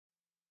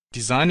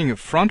Designing a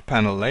front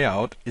panel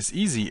layout is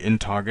easy in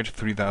Target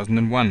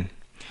 3001.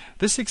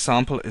 This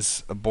example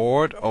is a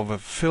board of a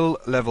fill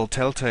level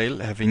telltale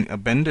having a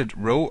bended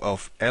row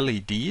of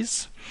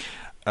LEDs,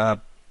 a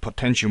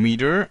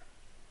potentiometer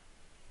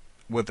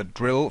with a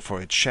drill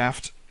for its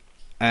shaft,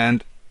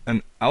 and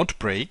an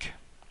outbreak,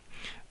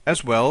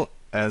 as well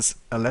as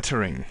a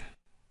lettering.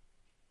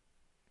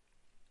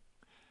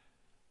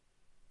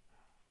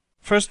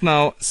 First,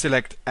 now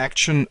select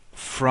Action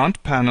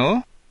Front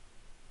Panel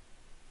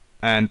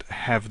and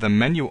have the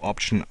menu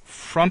option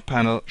Front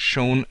Panel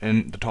shown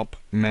in the top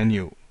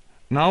menu.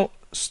 Now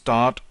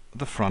start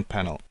the front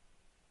panel.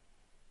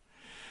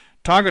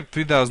 Target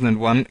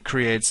 3001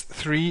 creates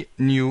 3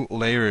 new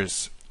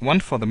layers, one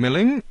for the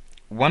milling,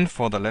 one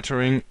for the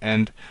lettering,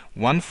 and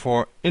one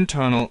for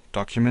internal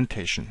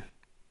documentation.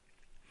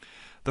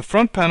 The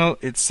front panel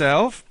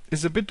itself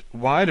is a bit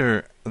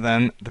wider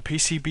than the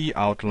PCB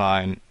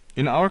outline,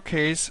 in our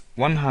case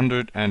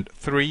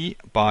 103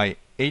 by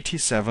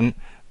 87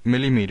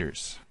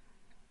 millimeters.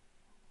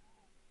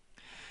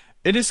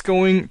 It is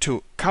going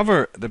to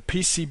cover the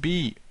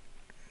PCB,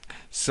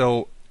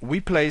 so we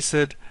place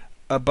it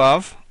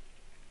above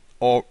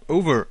or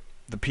over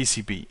the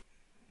PCB.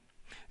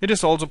 It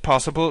is also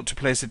possible to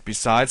place it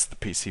besides the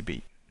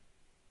PCB.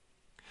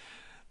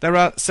 There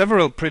are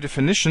several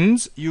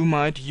predefinitions you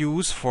might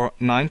use for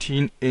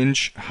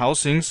 19-inch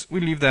housings.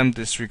 We leave them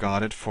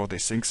disregarded for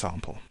this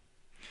example.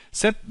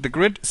 Set the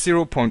grid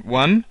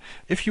 0.1.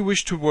 If you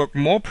wish to work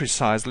more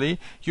precisely,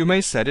 you may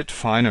set it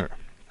finer.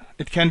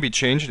 It can be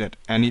changed at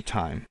any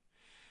time.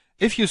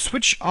 If you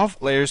switch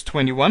off layers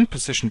 21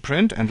 position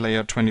print and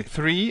layer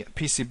 23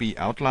 PCB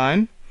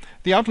outline,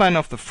 the outline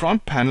of the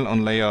front panel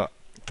on layer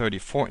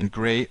 34 in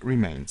gray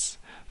remains.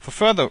 For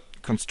further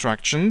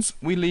constructions,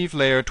 we leave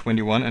layer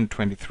 21 and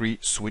 23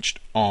 switched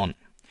on.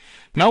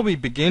 Now we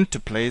begin to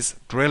place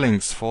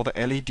drillings for the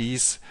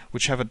LEDs,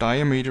 which have a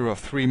diameter of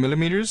 3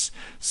 mm,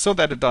 so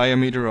that a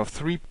diameter of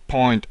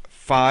 3.5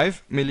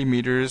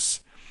 mm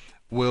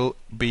will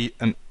be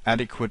an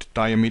adequate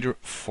diameter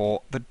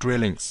for the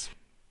drillings.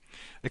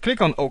 A click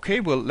on OK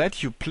will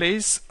let you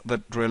place the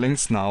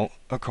drillings now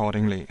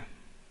accordingly.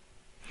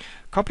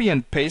 Copy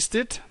and paste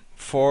it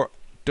for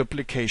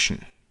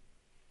duplication.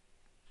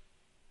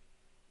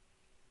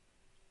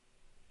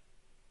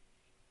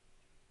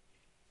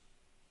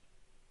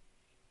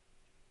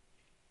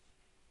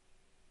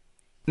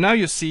 Now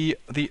you see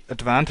the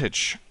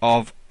advantage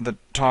of the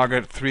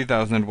Target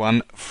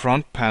 3001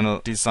 front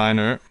panel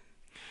designer,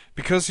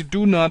 because you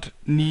do not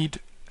need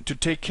to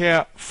take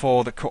care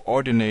for the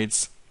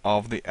coordinates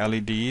of the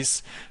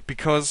LEDs,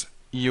 because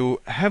you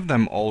have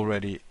them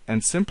already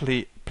and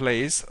simply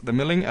place the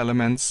milling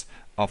elements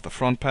of the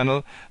front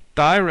panel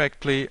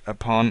directly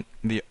upon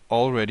the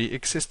already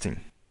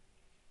existing.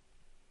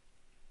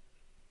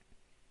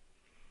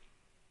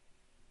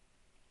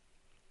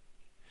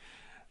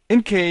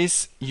 In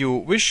case you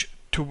wish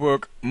to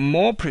work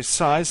more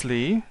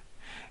precisely,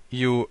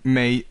 you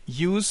may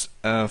use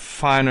a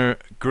finer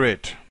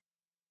grid.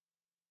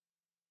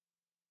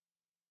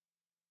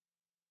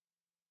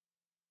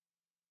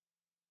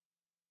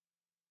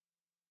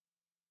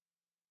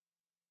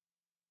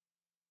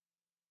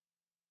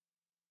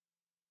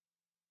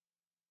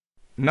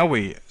 Now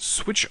we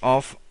switch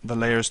off the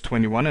layers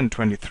 21 and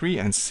 23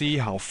 and see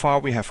how far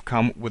we have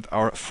come with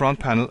our front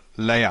panel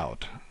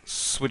layout.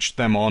 Switch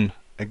them on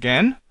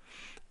again.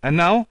 And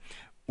now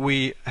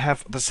we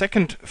have the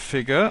second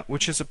figure,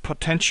 which is a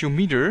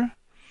potentiometer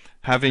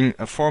having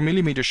a 4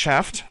 mm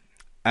shaft,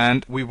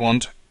 and we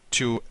want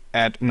to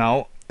add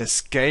now a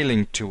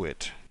scaling to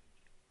it.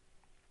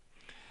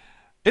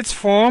 Its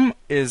form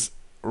is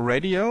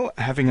radial,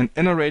 having an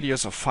inner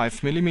radius of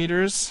 5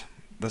 mm.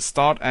 The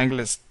start angle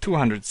is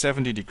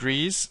 270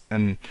 degrees,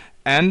 an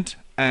end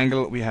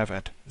angle we have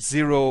at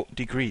 0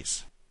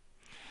 degrees.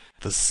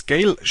 The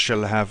scale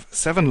shall have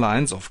 7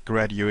 lines of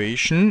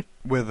graduation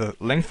with a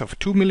length of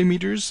 2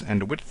 mm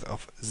and a width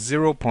of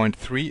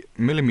 0.3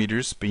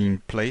 mm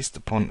being placed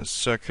upon a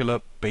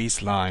circular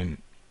baseline.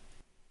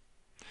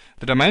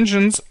 The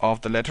dimensions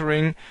of the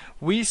lettering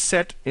we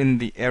set in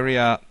the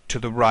area to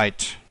the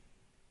right.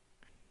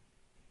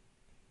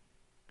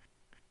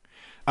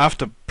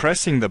 After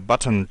pressing the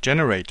button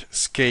Generate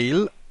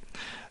Scale,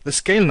 the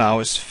scale now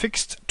is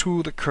fixed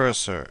to the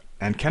cursor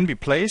and can be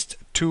placed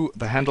to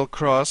the handle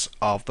cross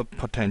of the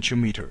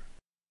potentiometer.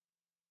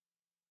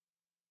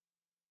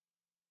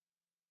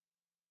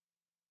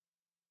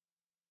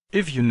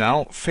 If you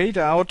now fade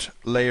out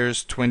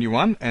layers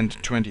 21 and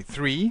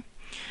 23,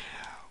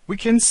 we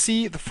can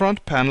see the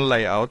front panel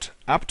layout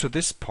up to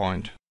this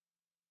point.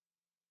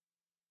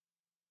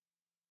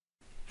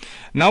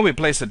 Now we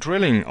place a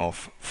drilling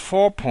of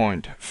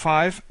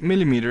 4.5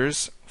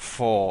 mm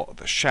for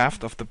the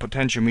shaft of the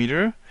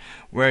potentiometer,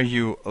 where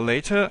you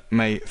later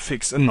may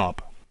fix a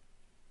knob.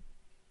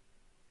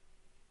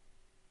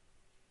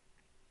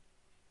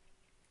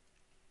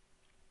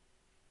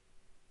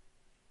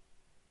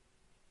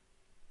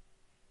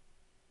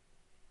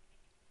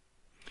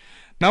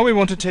 Now we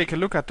want to take a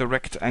look at the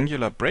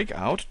rectangular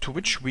breakout, to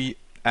which we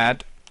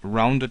add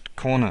rounded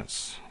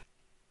corners.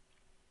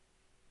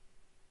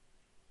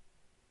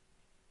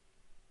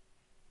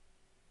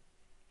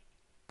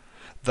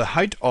 The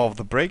height of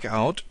the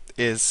breakout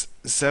is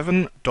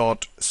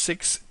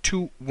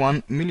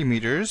 7.621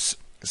 millimeters,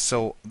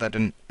 so that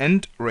an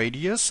end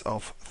radius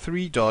of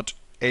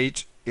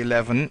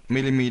 3.811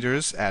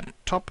 millimeters at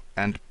top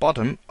and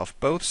bottom of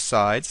both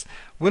sides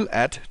will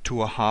add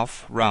to a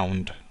half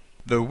round.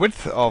 The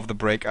width of the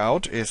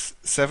breakout is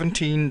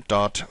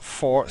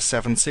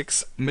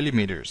 17.476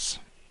 millimeters.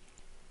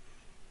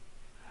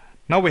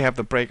 Now we have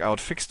the breakout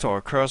fixed to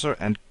our cursor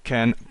and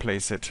can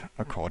place it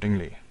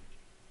accordingly.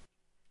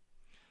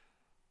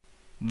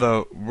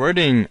 The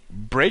wording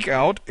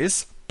breakout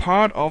is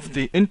part of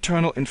the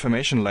internal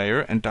information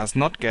layer and does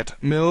not get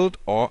milled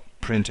or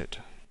printed.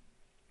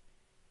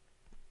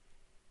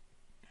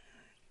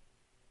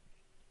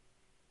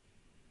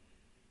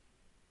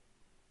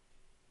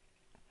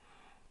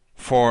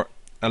 For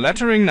a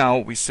lettering now,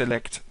 we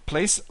select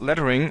Place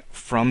Lettering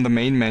from the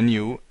main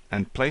menu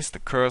and place the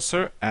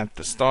cursor at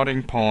the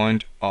starting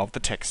point of the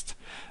text.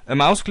 A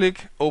mouse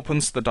click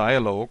opens the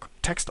dialog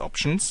Text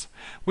Options,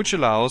 which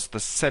allows the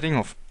setting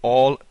of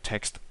all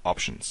text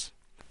options.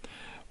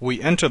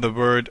 We enter the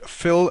word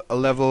Fill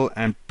Level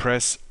and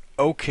press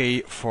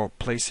OK for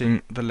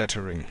placing the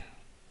lettering.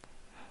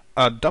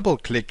 A double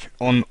click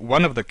on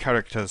one of the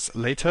characters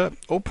later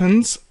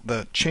opens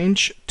the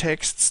Change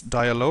Texts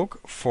dialog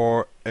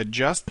for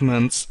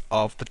adjustments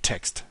of the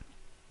text.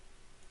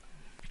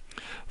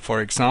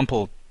 For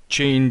example,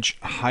 change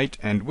height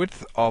and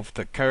width of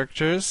the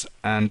characters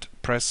and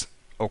press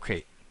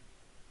OK.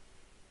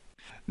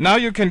 Now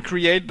you can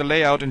create the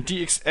layout in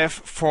DXF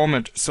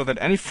format so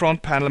that any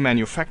front panel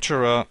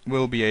manufacturer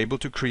will be able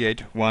to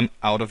create one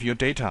out of your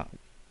data.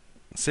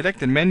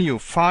 Select in menu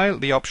File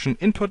the option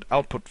Input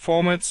Output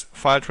Formats,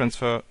 File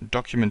Transfer,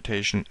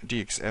 Documentation,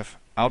 DXF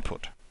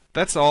Output.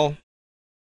 That's all.